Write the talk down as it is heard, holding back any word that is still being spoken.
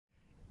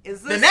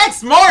Is this... The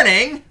next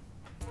morning...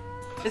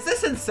 Is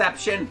this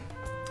Inception?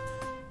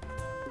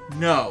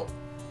 No.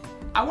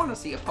 I want to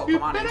see a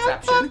Pokemon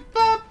Inception.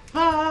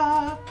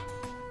 I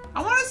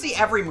want to see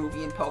every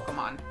movie in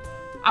Pokemon.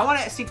 I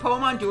want to see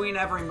Pokemon doing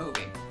every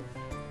movie.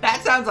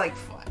 That sounds like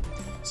fun.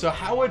 So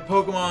how would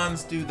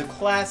Pokemons do the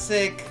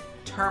classic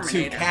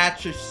Terminator. To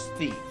Catch a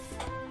Thief?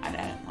 I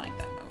didn't like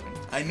that movie.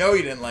 I know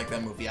you didn't like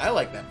that movie. I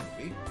like that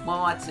movie.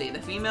 Well, let's see.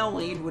 The female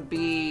lead would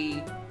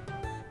be...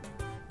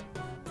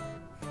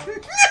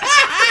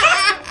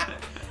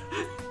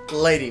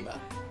 Ladybug.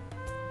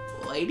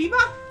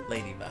 Ladybug?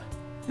 Ladybug.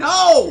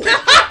 No!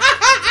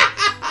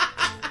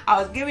 I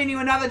was giving you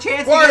another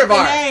chance to get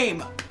the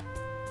name.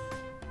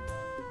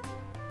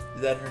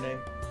 Is that her name?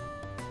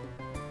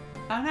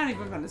 I'm not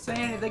even going to say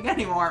anything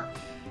anymore.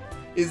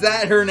 Is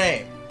that her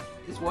name?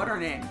 Is what her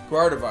name?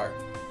 Gardevoir.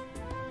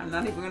 I'm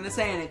not even going to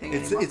say anything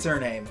anymore. It's her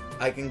name.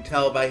 I can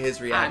tell by his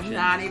reaction.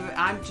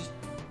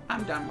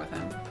 I'm done with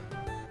him.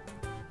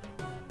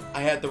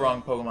 I had the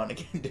wrong Pokemon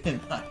again,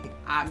 didn't I?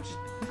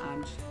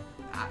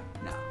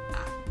 No.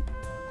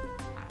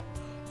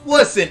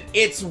 Listen,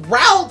 it's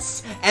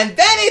Routes, and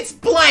then it's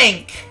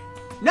blank!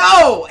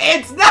 No,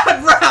 it's not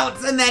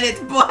Routes, and then it's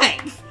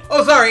blank!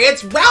 Oh, sorry,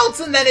 it's Routes,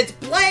 and then it's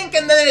blank,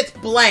 and then it's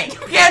blank!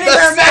 You can't even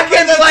remember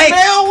the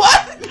male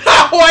one?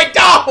 No, I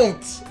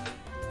don't!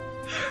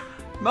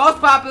 Most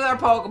popular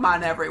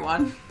Pokemon,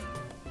 everyone.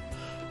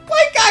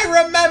 Like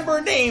I remember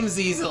names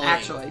easily.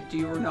 Actually, do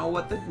you know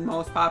what the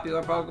most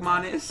popular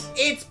Pokemon is?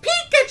 It's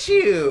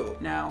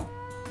Pikachu! No.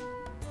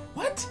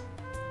 What?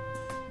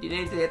 You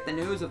need to get the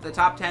news of the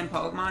top 10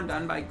 Pokemon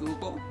done by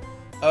Google.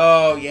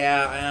 Oh,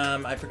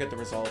 yeah, I forget the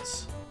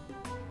results.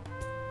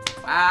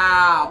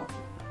 Wow.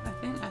 I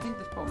think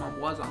this Pokemon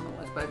was on the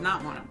list, but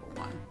not number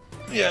one.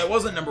 Yeah, it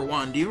wasn't number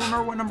one. Do you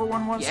remember what number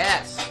one was?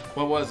 Yes.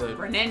 What was it?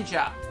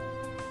 Greninja.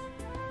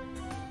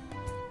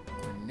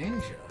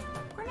 Greninja?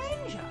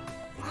 Greninja.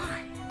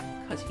 Why?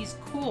 Because he's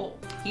cool.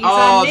 He's a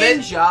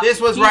ninja. This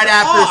was He's right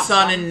after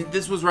awesome.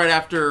 this was right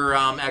after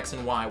X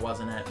and Y,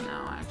 wasn't it?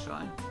 No,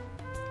 actually.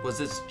 Was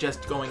this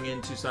just going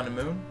into Sun and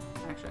Moon?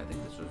 Actually, I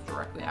think this was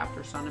directly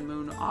after Sun and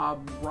Moon,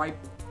 right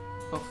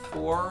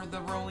before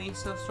the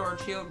release of Sword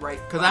Shield, right?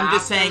 Because I'm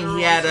just saying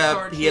he had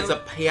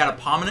a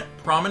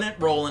prominent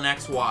role in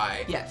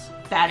XY. Yes,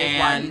 that is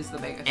why he's the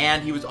biggest.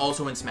 And he was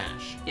also in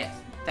Smash. Yes,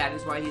 that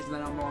is why he's the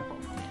number one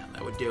Pokemon. Yeah,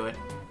 that would do it.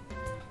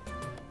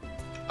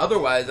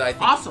 Otherwise, I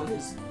think also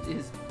his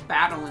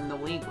battle in the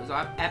league was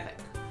epic.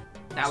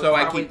 So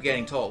I keep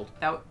getting told.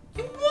 You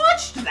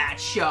watched that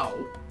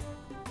show.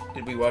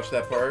 Did we watch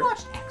that part? We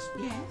watched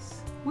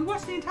Yes. We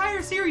watched the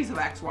entire series of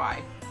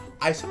XY.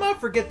 I somehow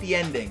forget the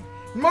ending.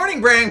 Morning,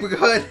 Brian.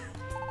 Good.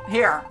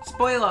 Here,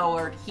 spoiler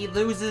alert, he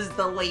loses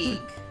the league.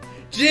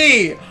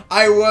 Gee,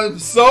 I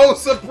was so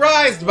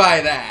surprised by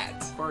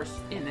that. Of course,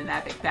 in an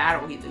epic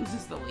battle, he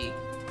loses the league.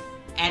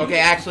 And okay,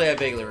 actually, I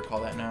vaguely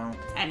recall that now.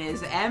 And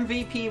his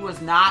MVP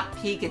was not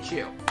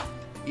Pikachu.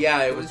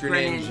 Yeah, it was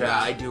Greninja.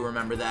 I do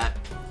remember that.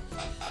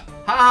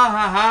 Ha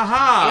ha ha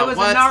ha! What's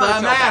the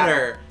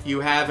matter? Battle. You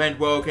haven't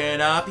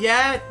woken up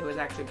yet? It was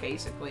actually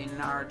basically a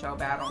Naruto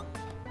battle.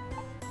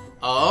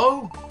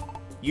 Oh?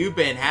 You've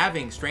been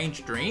having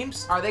strange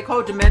dreams? Are they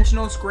called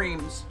dimensional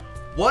screams?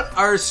 What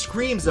are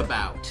screams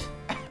about?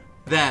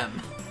 Them.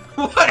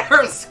 What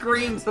are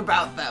screams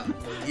about them?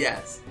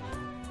 Yes.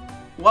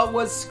 What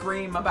was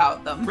Scream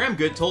about them?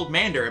 Gramgood told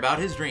Mander about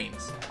his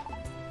dreams.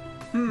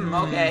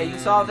 Okay, you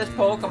saw this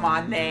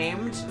Pokemon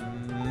named...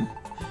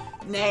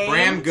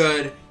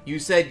 Gramgood, you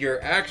said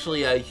you're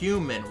actually a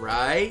human,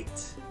 right?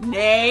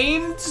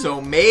 Named? So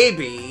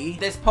maybe...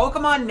 This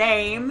Pokemon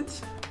named...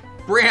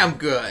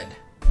 Gramgood.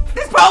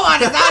 This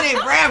Pokemon is not named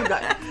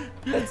Gramgood.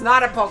 It's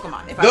not a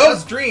Pokemon.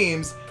 Those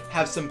dreams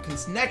have some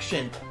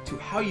connection to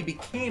how you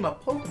became a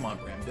Pokemon,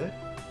 Gramgood.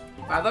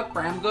 If I look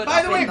Gramgood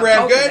By the way,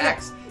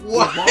 Gramgood,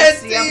 what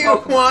do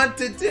you want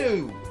to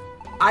do?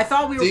 I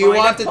thought we were Do you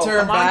want to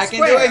turn back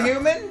into a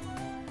human?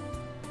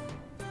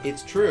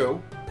 It's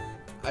true.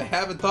 I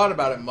haven't thought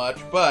about it much,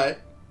 but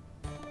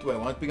do I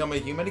want to become a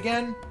human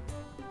again?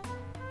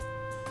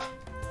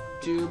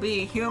 To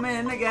be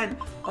human again.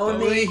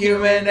 Only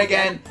human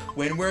again.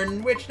 When we're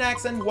in witch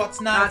snacks and what's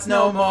nots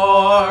no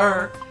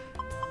more.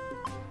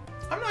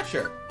 I'm not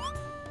sure.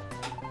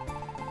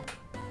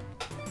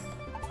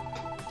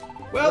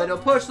 Well, little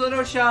push,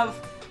 little shove.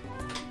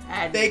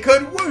 And they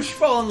could whoosh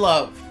fall in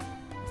love.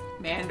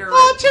 Mander.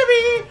 Oh,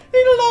 Jimmy,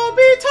 it'll all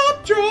be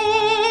top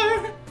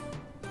drawer.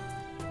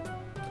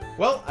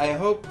 Well, I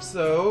hope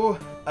so.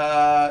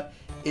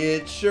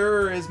 It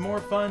sure is more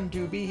fun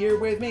to be here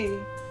with me.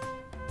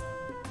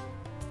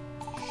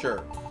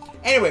 Sure.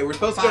 Anyway, we're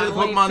supposed to go to the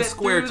Pokemon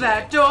Square through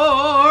that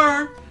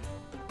door.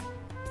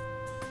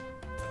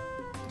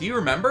 Do you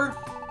remember?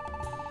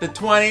 The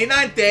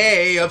 29th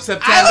day of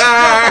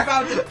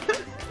September.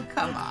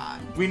 Come on.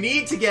 We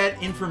need to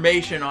get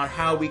information on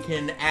how we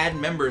can add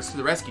members to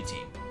the rescue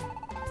team.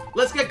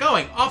 Let's get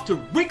going. Off to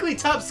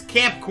Wigglytuff's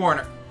Camp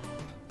Corner.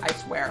 I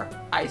swear.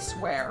 I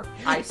swear.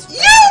 I swear.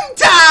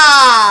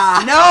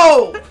 Yunta!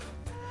 No!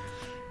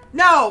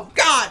 No!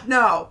 God,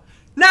 no!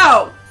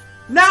 No!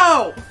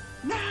 No!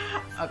 No!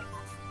 Okay.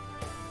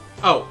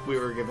 Oh, we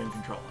were given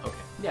control. Okay.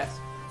 Yes.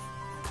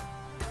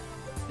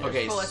 There's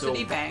Okay,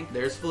 Felicity so Bank.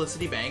 There's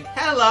Felicity Bank.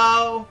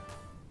 Hello!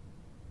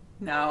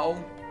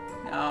 No.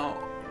 No.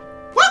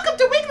 Welcome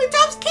to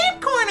Wigglytuff's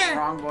Camp Corner!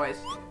 Wrong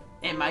voice.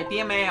 It might be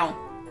a male.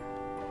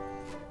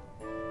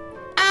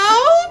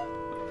 Oh?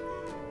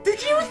 Did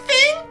you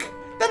think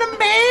that a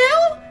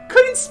male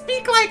couldn't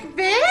speak like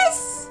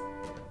this?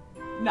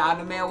 Not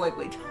a male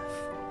Wigglytuff.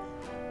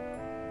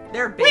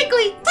 They're big.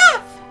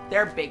 Wigglytuff!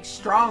 They're big,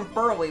 strong,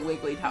 burly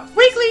Wigglytuffs.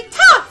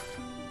 Wigglytuff!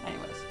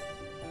 Anyways.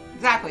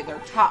 Exactly, they're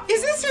tough.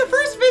 Is this your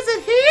first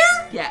visit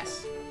here?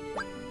 Yes.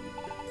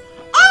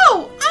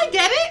 Oh, I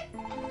get it!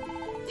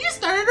 You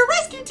started a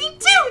rescue team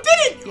too,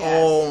 didn't you?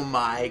 Yes. Oh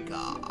my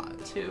god.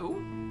 2.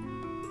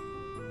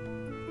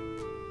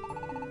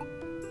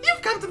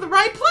 You've come to the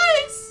right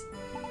place!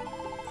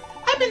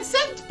 I've been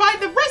sent by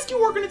the rescue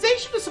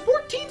organization to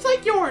support teams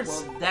like yours.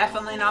 Well,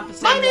 definitely not the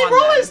same My one. main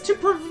role then. is to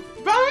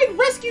provide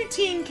rescue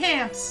team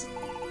camps.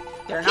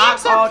 They're not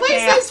Camps are called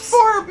places camps.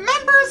 for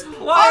members Why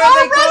of are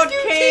our they called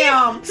rescue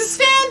camps? team to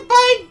stand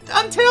by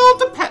until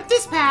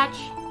dispatch.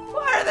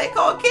 Why are they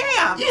called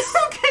camps? You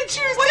can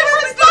choose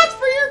different spots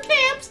for your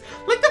camps,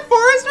 like the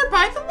forest or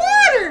by the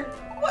water.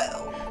 What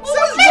So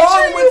was make wrong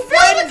sure you with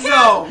build friend a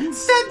camp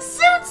zones? that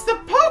suits the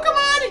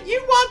Pokemon you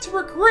want to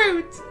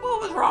recruit.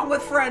 What was wrong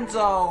with friend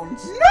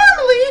zones?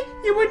 Normally,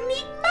 you would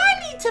need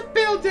money to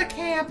build a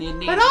camp, You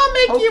need but I'll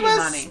make you a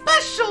Pokemoney.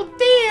 special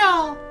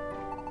deal.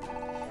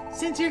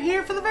 Since you're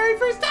here for the very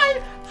first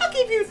time, I'll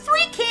give you 3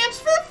 camps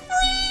for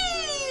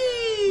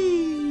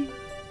free.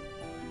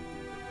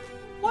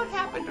 What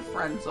happened to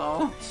friend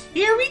zones?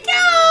 Here we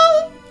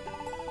go.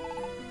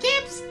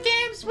 Camps,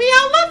 we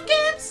all love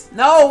camps.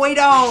 No, we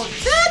don't.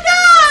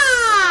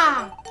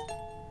 Ta-da!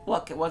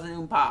 Look, it wasn't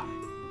Oompa.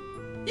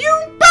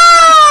 Oompa!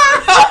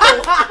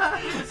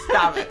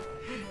 Stop it.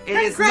 It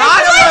is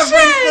not a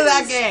reference to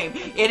that game.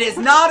 It is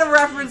not a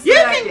reference to You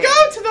that can game.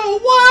 go to the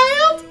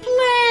Wild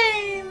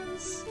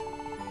Plains,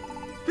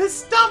 the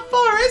Stump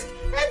Forest,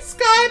 and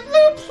Sky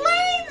Blue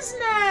Plains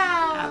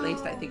now. At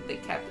least I think they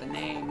kept the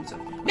names of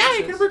the Now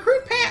you can places.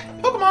 recruit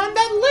Pokemon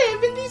that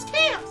live in these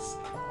camps.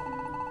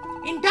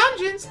 In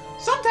dungeons,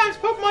 sometimes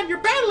Pokemon you're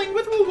battling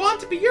with will want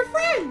to be your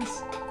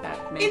friends.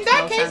 That makes In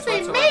that no case, sense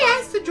they whatsoever. may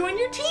ask to join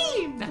your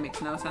team. That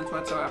makes no sense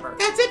whatsoever.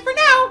 That's it for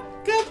now.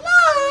 Good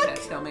luck. That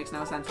still makes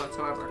no sense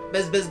whatsoever.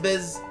 Buzz.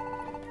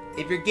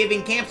 If you're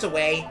giving camps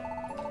away,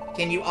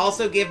 can you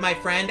also give my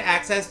friend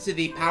access to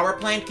the power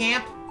plant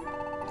camp?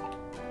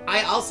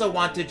 I also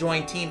want to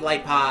join Team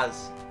Light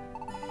Paws.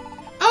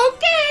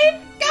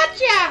 Okay,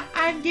 gotcha.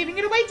 I'm giving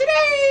it away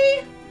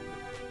today.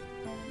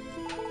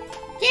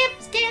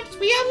 Camps,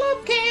 we all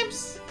love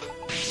camps.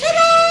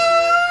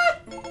 Ta-da!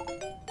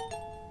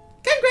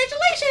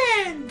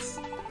 Congratulations!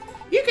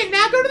 You can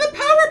now go to the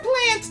power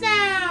plant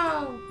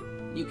now.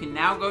 You can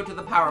now go to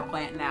the power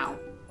plant now.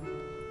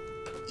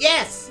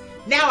 Yes!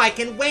 Now I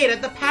can wait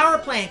at the power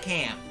plant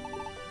camp.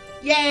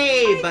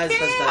 Yay, Buzz.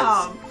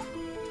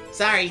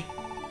 Sorry.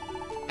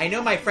 I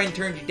know my friend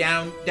turned you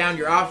down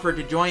your offer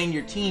to join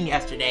your team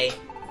yesterday.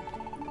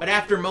 But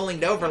after mulling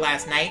it over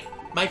last night,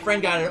 my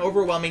friend got an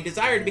overwhelming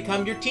desire to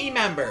become your team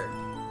member.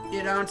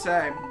 You don't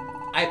say.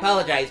 I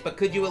apologize, but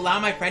could you allow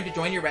my friend to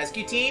join your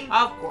rescue team?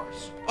 Of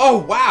course. Oh,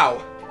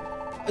 wow!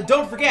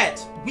 Don't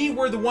forget, we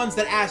were the ones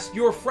that asked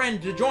your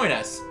friend to join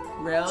us.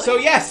 Really? So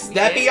yes, We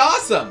that'd did? be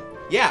awesome.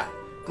 Yeah,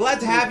 glad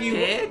to have you,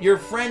 did? your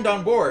friend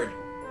on board.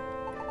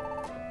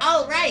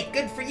 All right,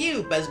 good for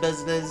you, Buzz.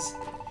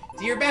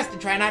 Do your best to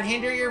try not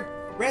hinder your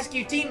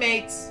rescue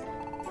teammates.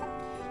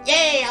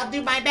 Yay, I'll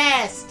do my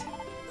best.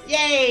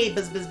 Yay,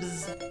 Buzz.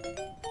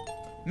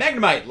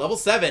 Magnemite, level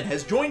 7,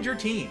 has joined your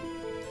team.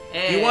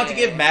 Hey. Do you want to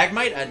give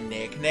Magnemite a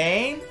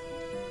nickname?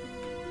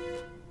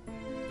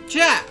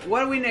 Chat,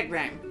 what do we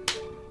nickname?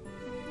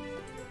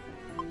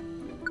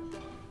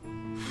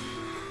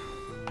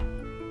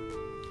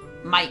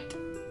 Mike.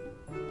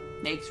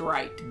 Makes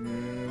right.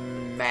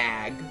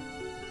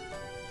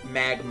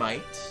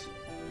 Magmite.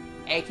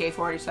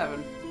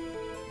 AK-47.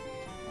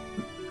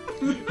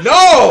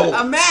 No!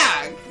 A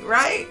mag,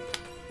 right?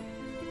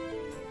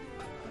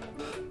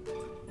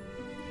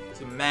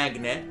 It's a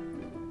magnet.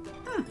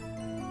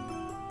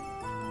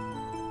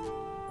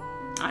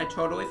 I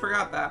totally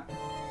forgot that.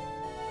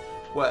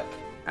 What?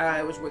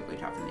 It was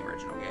Wigglytuff in the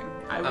original game.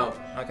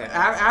 Okay.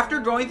 After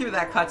going through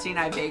that cutscene,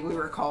 I vaguely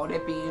recalled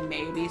it being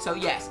maybe. So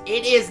yes,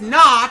 it is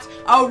not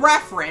a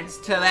reference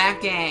to that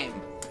game.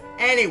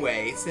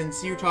 Anyway,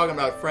 since you're talking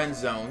about friend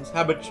zones,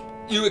 how about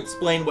you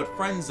explain what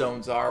friend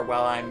zones are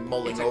while I'm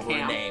mulling It's a over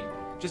camp. a name?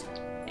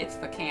 It's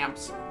the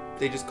camps.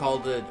 They just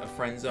called it a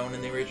friend zone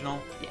in the original?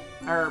 Yeah.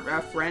 Or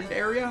a friend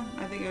area,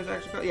 I think it was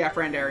actually called. Yeah,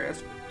 friend areas.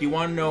 Do you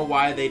want to know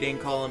why they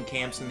didn't call them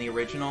camps in the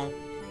original?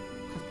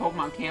 Because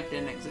Pokemon Camp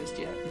didn't exist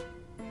yet.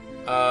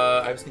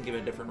 I was thinking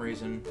of a different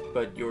reason,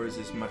 but yours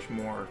is much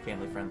more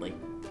family friendly.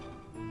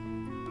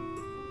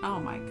 Oh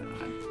my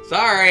god.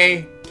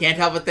 Sorry! Can't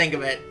help but think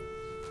of it.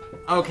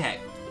 Okay.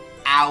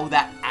 Ow,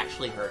 that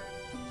actually hurt.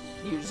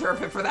 You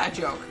deserve it for that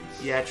joke.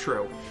 Yeah,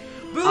 true.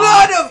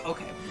 Blood of...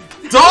 Okay.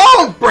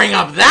 Don't bring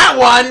up that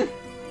one!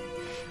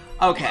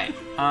 Okay.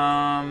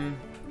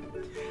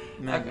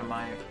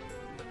 Magnemite.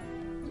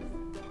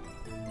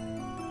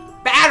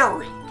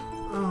 Battery!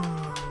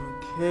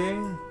 Okay.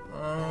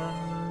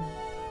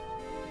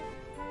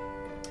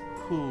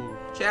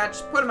 Chat,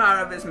 just put him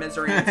out of his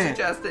misery and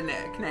suggest a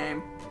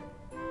nickname.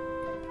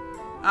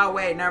 Oh,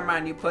 wait, never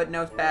mind. You put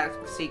no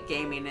backseat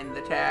gaming in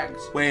the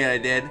tags. Wait, I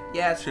did?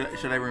 Yes.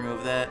 Should I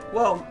remove that?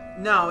 Well,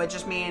 no, it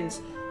just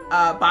means,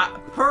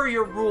 per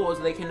your rules,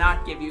 they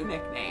cannot give you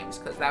nicknames,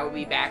 because that would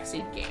be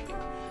backseat gaming.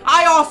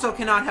 I also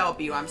cannot help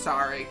you, I'm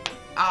sorry.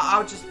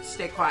 I'll just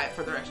stay quiet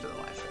for the rest of the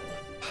live stream.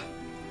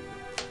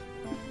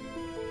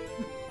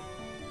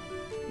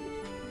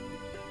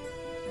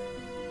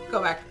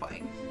 Go back to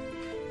playing.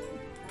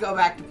 Go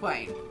back to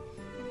playing.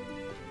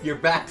 You're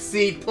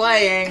backseat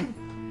playing.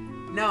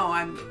 No,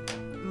 I'm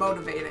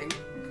motivating.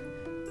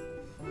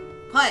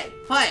 Play,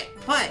 play,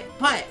 play,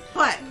 play,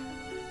 play.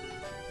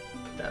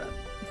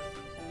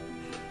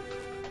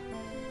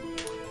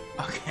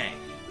 Okay.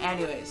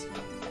 Anyways.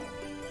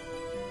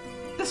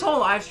 This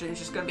whole live stream is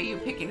just gonna be you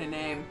picking a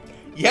name.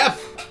 Yep.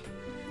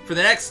 For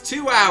the next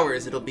 2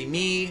 hours, it'll be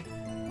me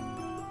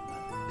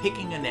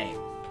picking a name.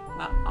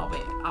 Well,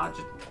 I'll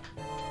just...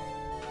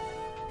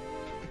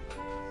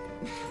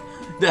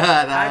 Sit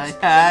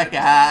back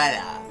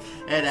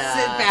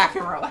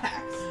and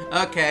relax.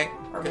 Okay.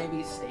 Or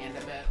maybe stand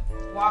a bit.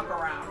 Walk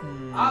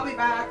around. I'll be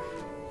back.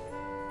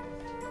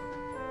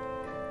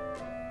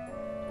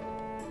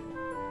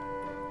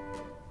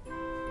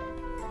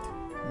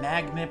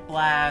 Magnet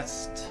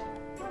Blast.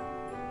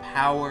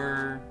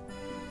 Power.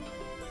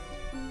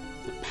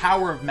 The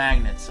power of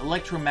magnets.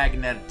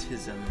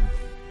 Electromagnetism.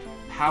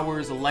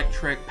 Powers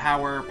electric.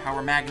 Power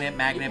magnet.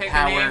 Magnet you pick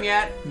power. A name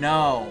yet?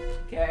 No.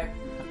 Okay.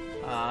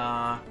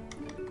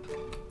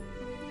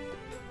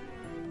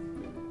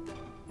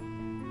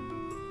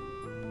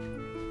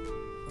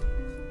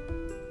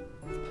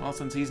 Well,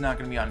 since he's not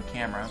going to be on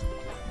camera.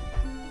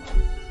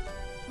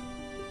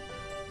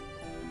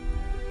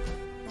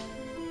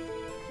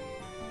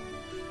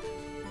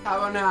 How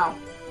about now?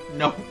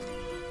 Nope.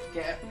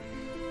 Okay.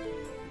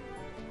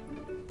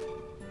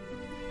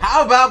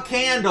 How about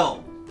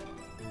Candle?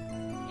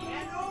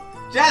 Candle?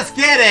 Just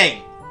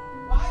kidding!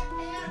 Why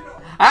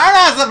Candle? I don't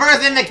know, it's the first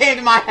thing that came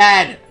to my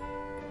head!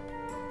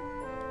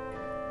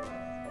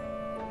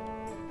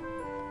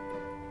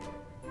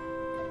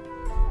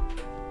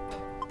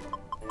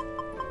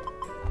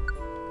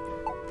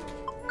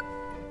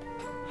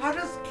 How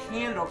does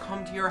Candle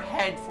come to your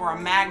head for a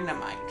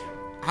Magnemite?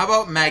 How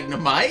about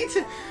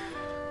Magnemite?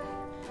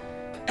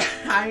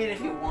 I mean,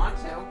 if you want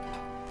to.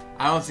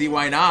 I don't see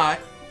why not.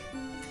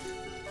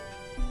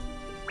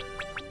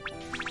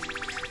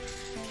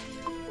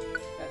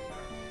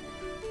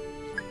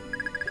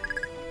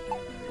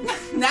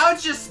 Now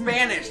it's just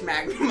Spanish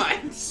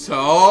Magnemite.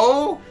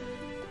 So?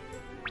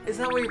 Is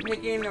that what you're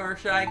picking, or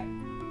should I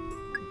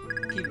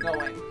keep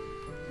going?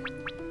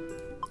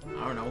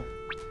 I don't know.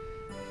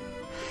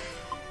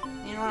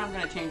 You know what? I'm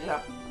gonna change it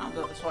up. I'll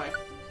go this way.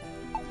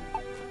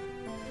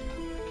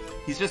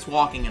 He's just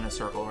walking in a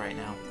circle right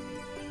now.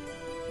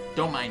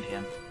 Don't mind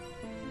him.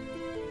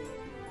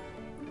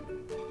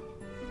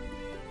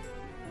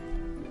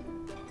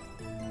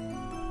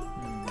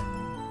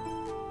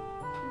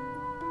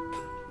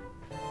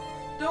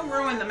 Don't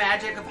ruin the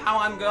magic of how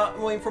I'm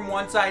going from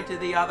one side to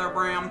the other,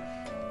 Bram.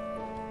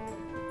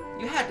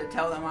 You had to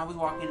tell them I was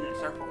walking in a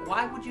circle.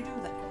 Why would you do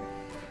that?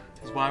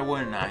 Because why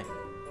wouldn't I?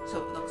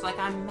 So it looks like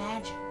I'm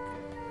magic.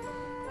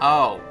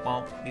 Oh,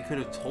 well, you could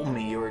have told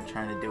me you were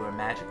trying to do a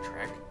magic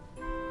trick.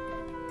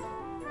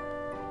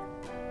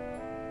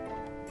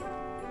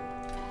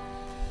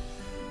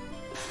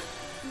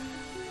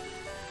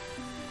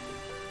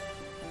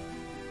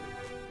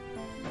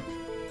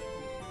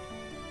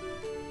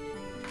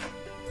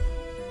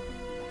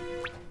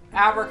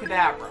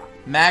 Abracadabra.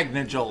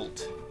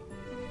 Magnajolt.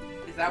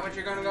 Is that what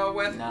you're gonna go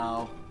with?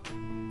 No.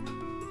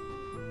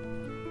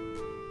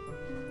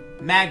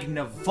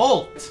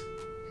 Magnavolt. Is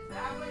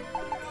that what you're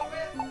gonna go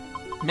with?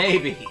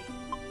 Maybe. Tell me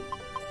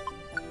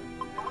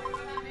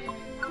what that means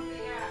and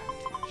something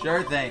else.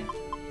 Sure thing.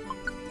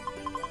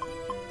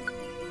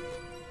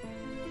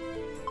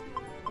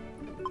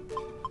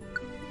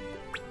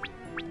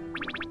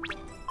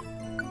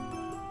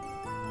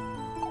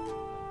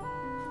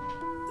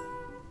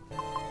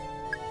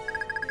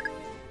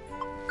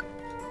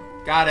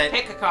 Got it.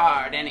 Pick a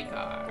card, any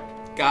card.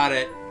 Got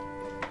it.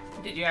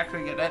 Did you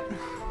actually get it?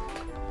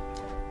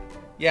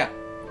 Yeah.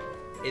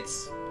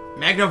 It's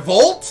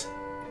Magnavolt?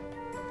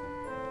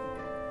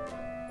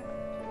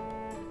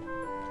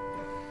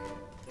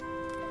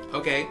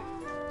 Okay.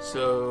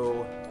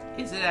 So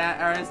Is it,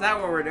 or is that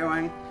what we're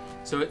doing?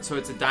 so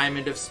it's a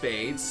diamond of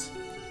spades.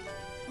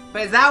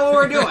 But is that what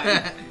we're doing?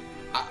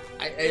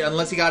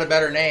 Unless you got a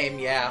better name,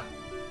 yeah.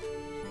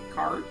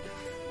 Card?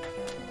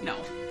 No.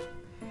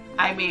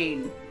 I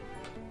mean,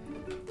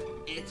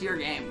 it's your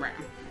game, Bram.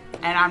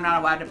 And I'm not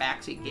allowed to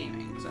backseat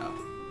gaming, so.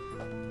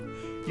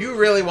 You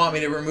really want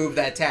me to remove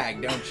that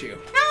tag, don't you?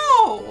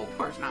 No, of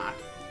course not.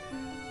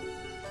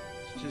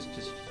 Just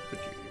put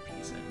your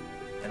earpiece in,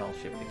 and I'll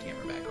shift the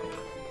camera back over.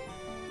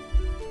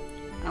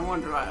 I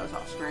wondered why I was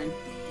off screen.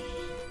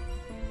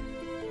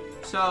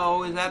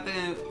 So, is that the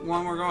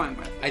one we're going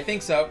with? I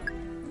think so.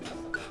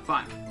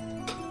 Fun.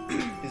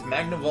 Is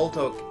Magnavolt?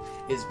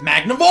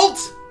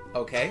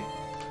 Okay.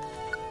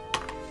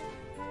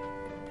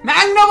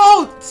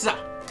 Magnavolt!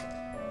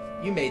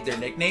 You made their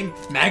nickname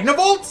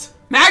Magnavolt?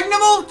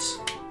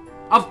 Magnavolt!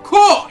 Of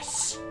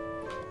course!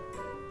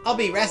 I'll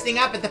be resting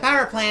up at the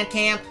power plant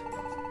camp.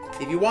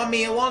 If you want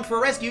me along for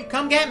a rescue,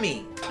 come get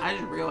me. I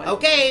didn't realize.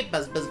 Okay,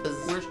 buzz, buzz, buzz.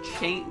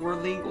 We're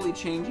legally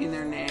changing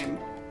their name.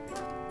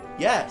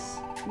 Yes.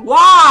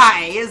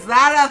 Why is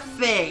that a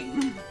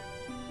thing?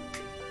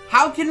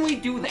 How can we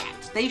do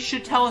that? They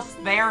should tell us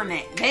their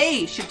name.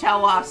 They should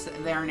tell us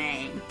their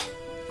name.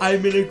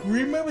 I'm in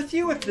agreement with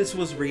you if this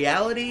was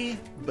reality,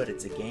 but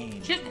it's a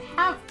game. Just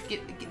have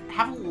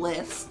a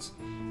list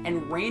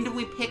and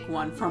randomly pick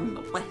one from the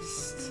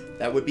list.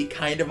 That would be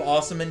kind of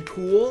awesome and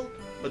cool,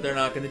 but they're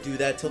not going to do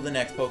that till the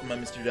next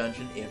Pokemon Mystery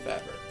Dungeon, if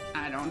ever.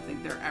 I don't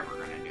think they're ever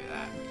going to do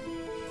that.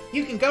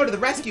 You can go to the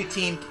rescue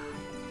team.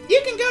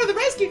 You can go to the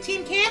rescue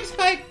team camps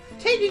by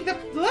taking the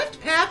left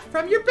path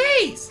from your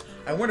base.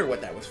 I wonder what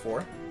that was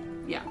for.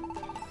 Yeah.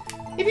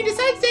 If you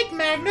decide to take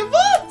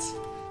Magnavolt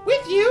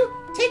with you,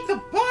 take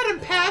the bottom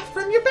path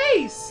from your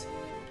base.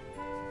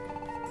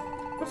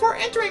 Before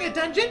entering a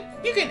dungeon,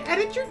 you can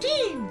edit your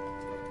team.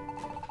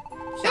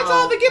 That's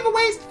all the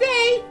giveaways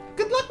today.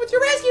 Good luck with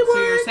your rescue work.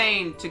 So you're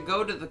saying to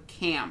go to the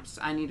camps,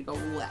 I need to go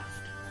left.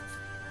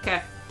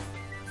 Okay.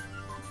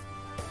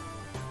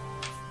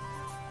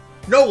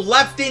 No,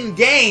 left in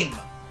game.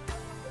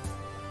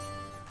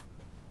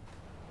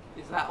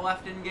 Is that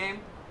left in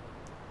game?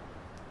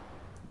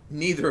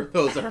 Neither of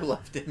those are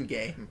left in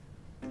game.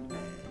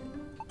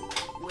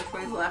 Which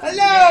way's left?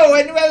 Hello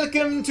and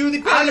welcome to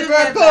the How did you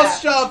Pandaberg get that?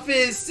 Post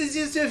Office. Is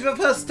this your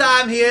first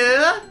time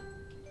here?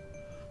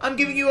 I'm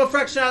giving you a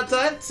fraction out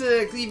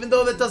even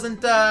though that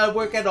doesn't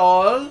work at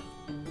all.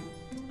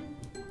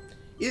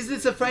 Is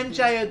this a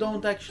French? I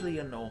don't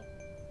actually know.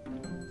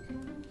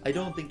 I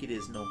don't think it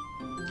is, no.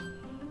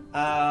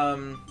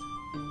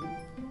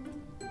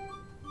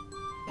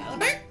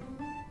 Balibert?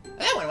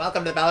 Hello and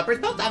welcome to the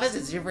Balibert Post Office.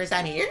 Is this your first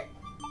time here?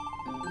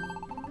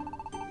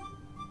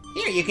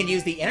 Here, you can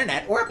use the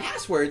internet or a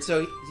password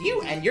so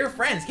you and your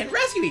friends can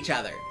rescue each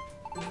other.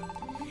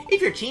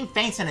 If your team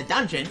faints in a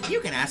dungeon, you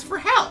can ask for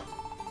help.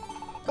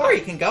 Or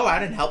you can go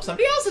out and help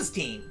somebody else's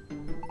team.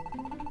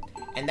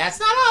 And that's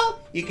not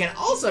all. You can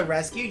also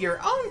rescue your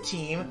own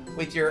team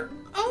with your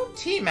own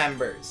team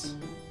members.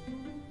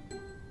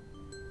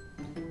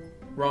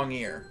 Wrong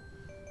ear.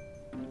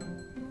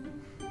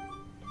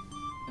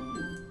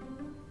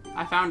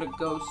 I found a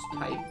ghost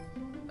type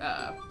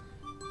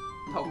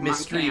Pokemon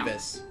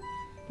Mischievous. camp.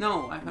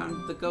 No, I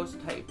found the ghost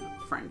type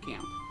friend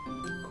camp.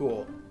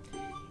 Cool.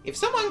 If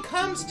someone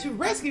comes to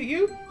rescue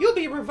you, you'll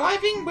be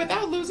reviving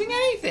without losing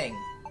anything.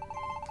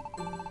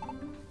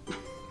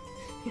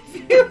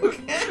 If you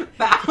can,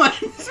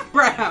 Balance,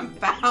 Bram,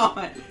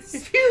 balance.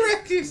 if you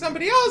rescue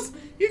somebody else,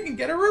 you can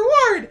get a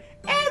reward.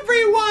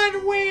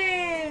 Everyone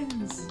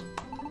wins.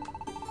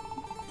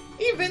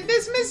 Even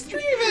this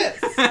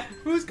Mischievous,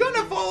 who's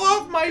gonna fall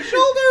off my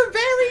shoulder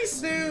very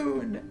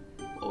soon.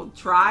 Well,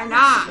 try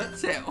not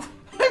to.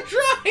 I'm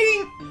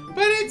trying,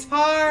 but it's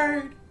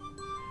hard.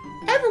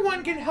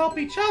 Everyone can help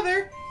each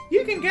other.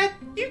 You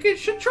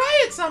should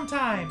try it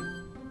sometime.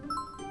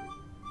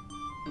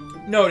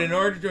 Note, in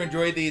order to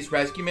enjoy these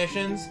rescue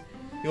missions,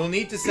 you'll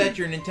need to set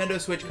your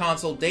Nintendo Switch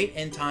console date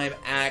and time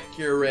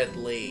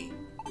accurately.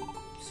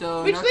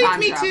 So Which no leads time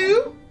me travel.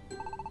 to...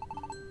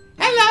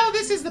 Hello,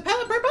 this is the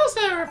Pelipper Post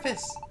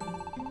Office.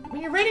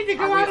 When you're ready to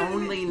go out... Are we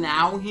only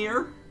now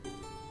here?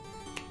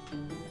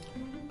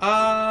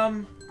 Are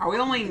we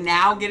only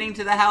now getting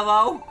to the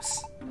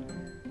hellos?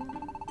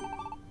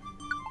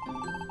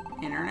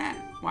 Internet.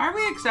 Why are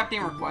we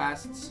accepting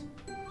requests?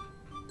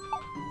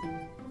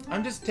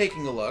 I'm just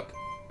taking a look.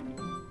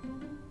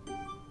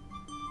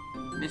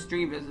 Miss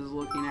Drevis is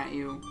looking at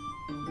you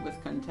with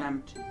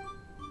contempt.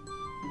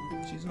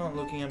 She's not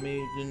looking at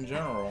me in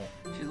general.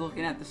 She's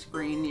looking at the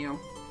screen, you.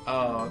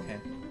 Oh, okay.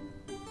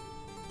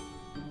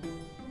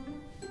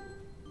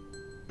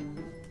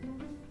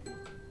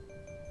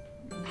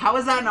 How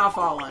is that not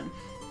fallen?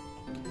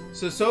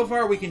 So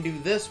far we can do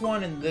this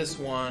one and this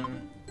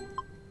one.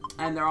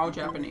 And they're all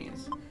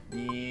Japanese.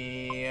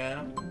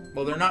 Yeah.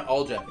 Well, they're not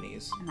all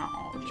Japanese. Not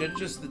all.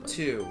 Just the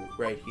two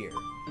right here.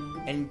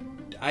 And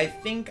I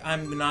think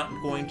I'm not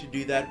going to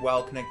do that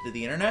while connected to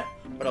the internet,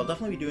 but I'll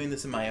definitely be doing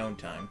this in my own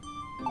time.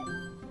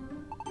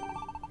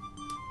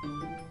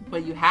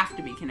 But you have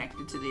to be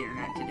connected to the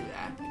internet to do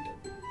that.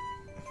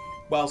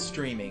 While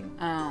streaming.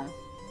 Oh.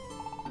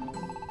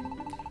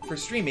 For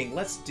streaming,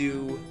 let's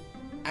do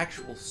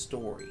actual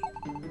story.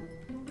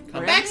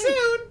 Come back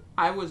soon.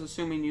 I was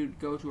assuming you'd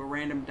go to a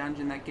random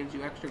dungeon that gives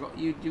you extra gold.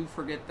 You do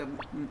forget the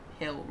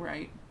hill,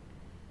 right?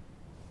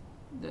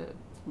 The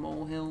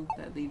mole hill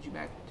that leads you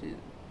back to...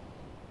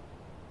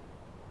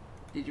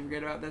 Did you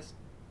forget about this?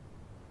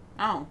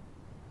 Oh.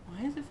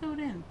 Why is it filled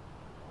in?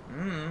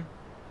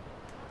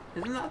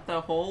 Isn't that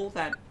the hole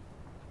that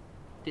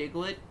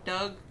Diglett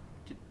dug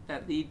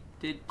that lead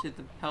did to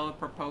the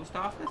Pelipper post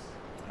office?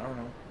 I don't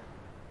know.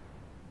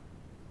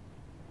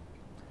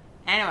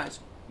 Anyways,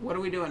 what are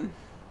we doing?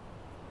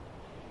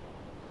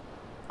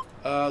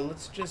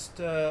 Let's just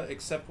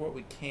accept what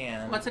we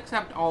can. Let's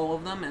accept all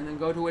of them and then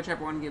go to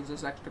whichever one gives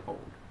us extra gold.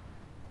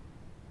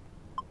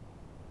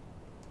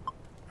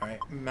 Alright,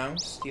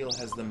 Mount Steel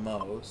has the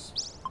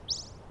most.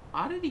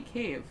 Oddity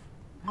Cave.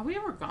 Have we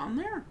ever gone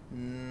there?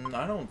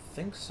 I don't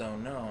think so,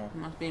 no. It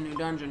must be a new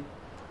dungeon.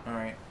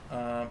 Alright,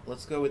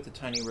 let's go with the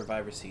Tiny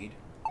Reviver Seed.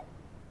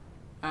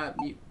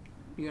 You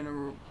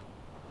gonna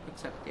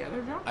accept the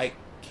other job? I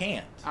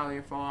can't. Oh,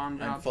 you're full on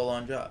jobs. I'm full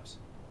on jobs.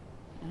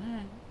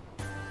 Alright.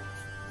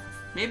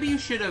 Maybe you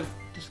should have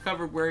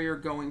discovered where you're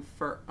going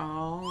for.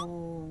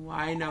 Oh,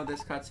 I know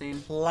this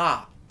cutscene.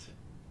 Plot.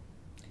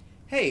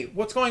 Hey,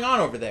 what's going on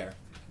over there?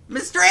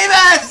 Mr.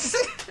 Amos!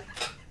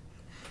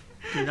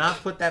 Do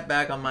not put that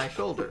back on my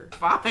shoulder.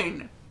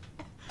 Fine.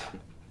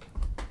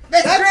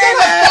 Mr.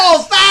 Amos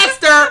falls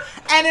faster,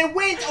 and it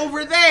went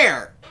over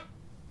there.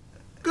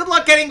 Good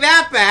luck getting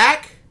that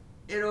back.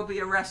 It'll be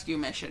a rescue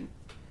mission.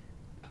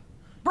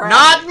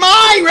 Not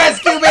my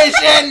rescue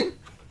mission!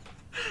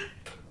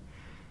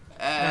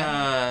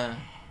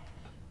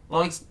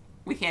 Well,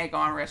 we can't go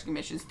on rescue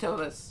missions till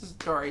this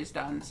story's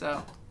done,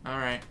 so.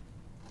 Alright.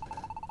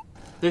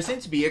 There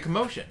seems to be a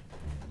commotion.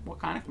 What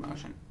kind of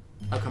commotion?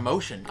 A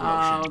commotion.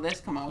 Oh,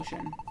 this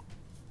commotion.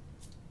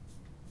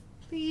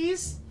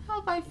 Please,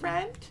 help my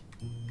friend.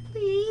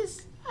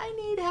 Please, I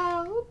need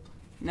help.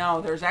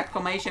 No, there's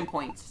exclamation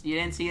points. You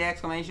didn't see the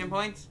exclamation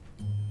points?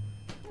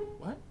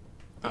 What?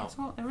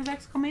 Oh. There was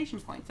exclamation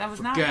points. That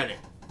was not. Forget it.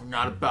 We're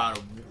not about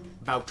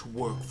to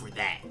work for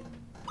that.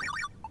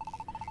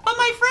 But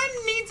my friend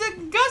needs a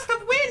gust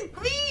of wind,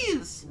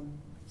 please!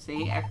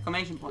 See?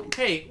 Exclamation points.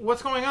 Hey,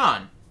 what's going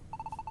on?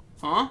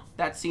 Huh?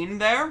 That scene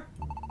there?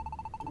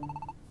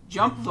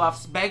 Jump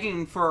Fluff's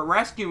begging for a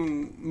rescue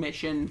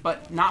mission,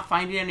 but not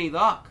finding any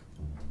luck.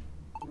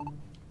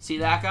 See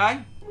that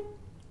guy?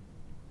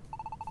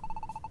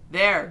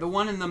 There, the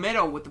one in the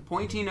middle with the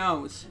pointy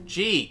nose.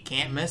 Gee,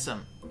 can't miss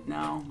him.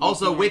 No.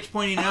 Also, which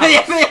pointy nose?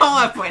 Yeah, they all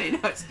have pointy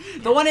nose.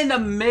 The one in the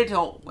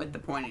middle with the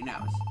pointy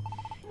nose.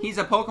 He's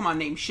a Pokemon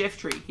named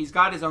Shiftry. He's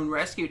got his own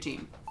rescue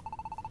team.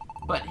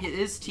 But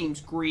his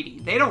team's greedy.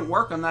 They don't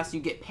work unless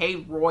you get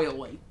paid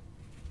royally.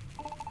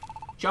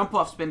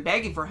 Jumpluff's been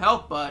begging for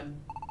help, but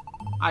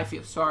I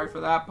feel sorry for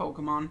that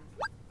Pokemon.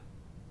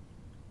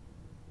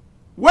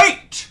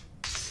 Wait!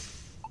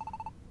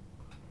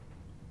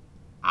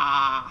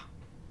 Ah.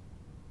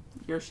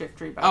 You're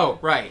Shiftry, by the way. Oh,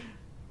 right.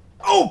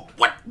 Oh,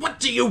 what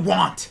do you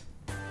want?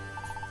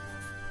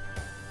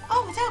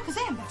 Oh, it's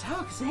Alakazam. That's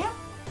Alakazam?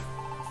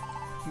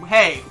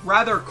 Hey,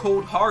 rather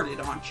cold-hearted,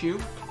 aren't you?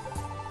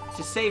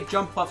 To save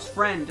Jumpluff's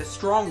friend, a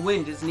strong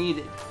wind is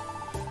needed.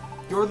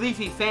 Your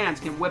leafy fans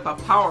can whip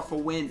up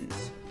powerful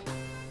winds.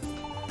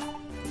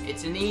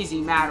 It's an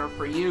easy matter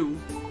for you.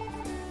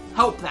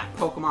 Help that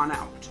Pokemon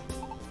out.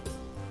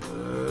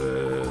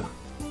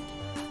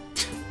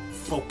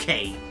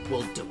 Okay,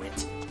 we'll do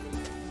it.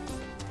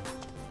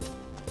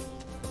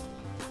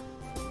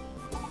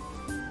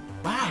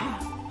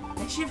 Wow.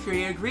 That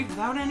Shiftry agreed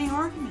without any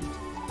argument.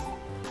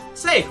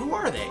 Say, who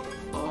are they?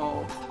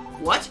 Oh,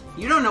 what?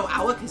 You don't know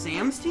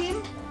Alakazam's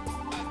team?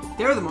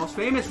 They're the most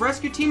famous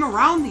rescue team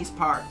around these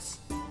parts.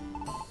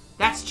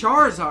 That's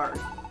Charizard.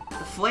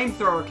 The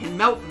flamethrower can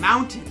melt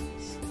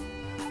mountains.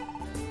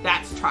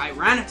 That's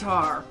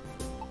Tyranitar.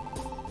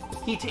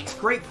 He takes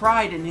great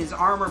pride in his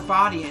armored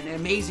body and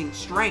amazing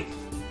strength.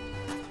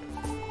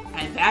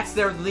 And that's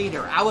their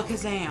leader,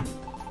 Alakazam.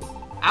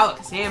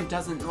 Alakazam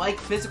doesn't like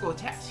physical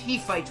attacks. He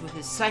fights with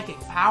his psychic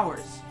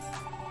powers.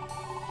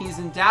 He's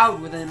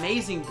endowed with an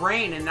amazing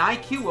brain and an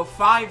IQ of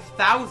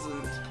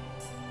 5,000.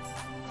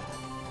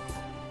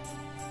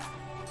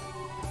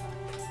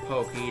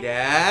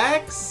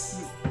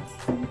 Pokédex?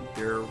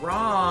 You're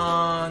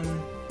wrong.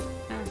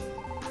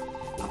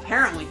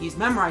 Apparently, he's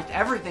memorized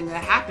everything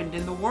that happened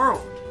in the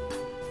world.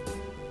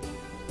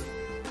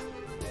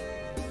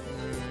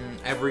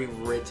 Every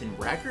written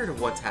record of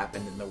what's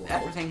happened in the world.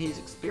 Everything he's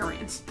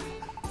experienced.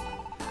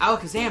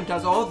 Alakazam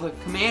does all the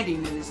commanding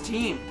in his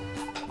team.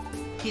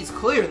 He's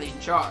clearly in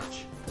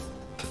charge.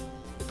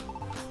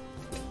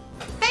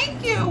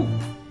 Thank you!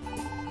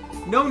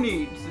 No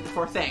need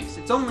for thanks.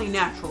 It's only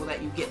natural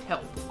that you get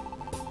help.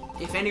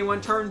 If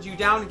anyone turns you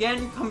down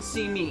again, come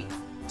see me.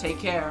 Take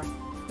care.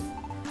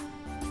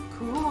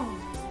 Cool.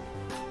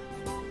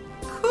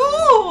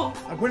 Cool!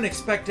 I wouldn't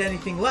expect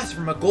anything less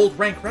from a gold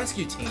rank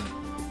rescue team.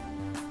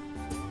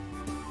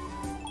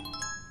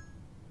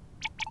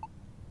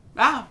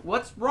 Ah,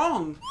 what's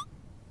wrong?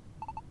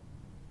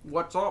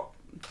 What's up?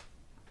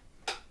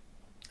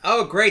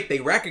 Oh, great, they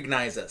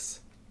recognize us.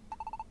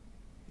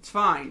 It's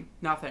fine.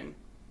 Nothing.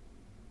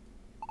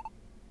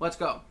 Let's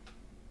go.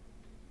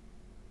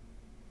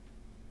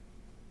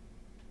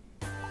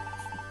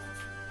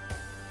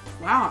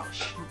 Wow,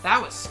 that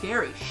was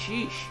scary.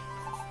 Sheesh.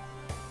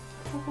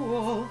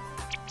 Oh.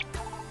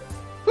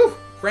 Whew,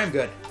 Bram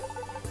good.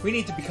 We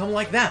need to become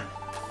like them.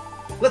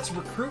 Let's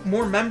recruit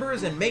more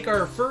members and make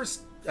our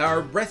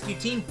rescue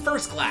team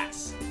first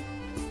class.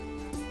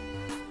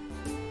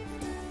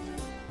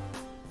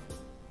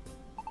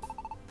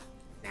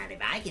 Not if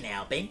I can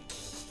help it.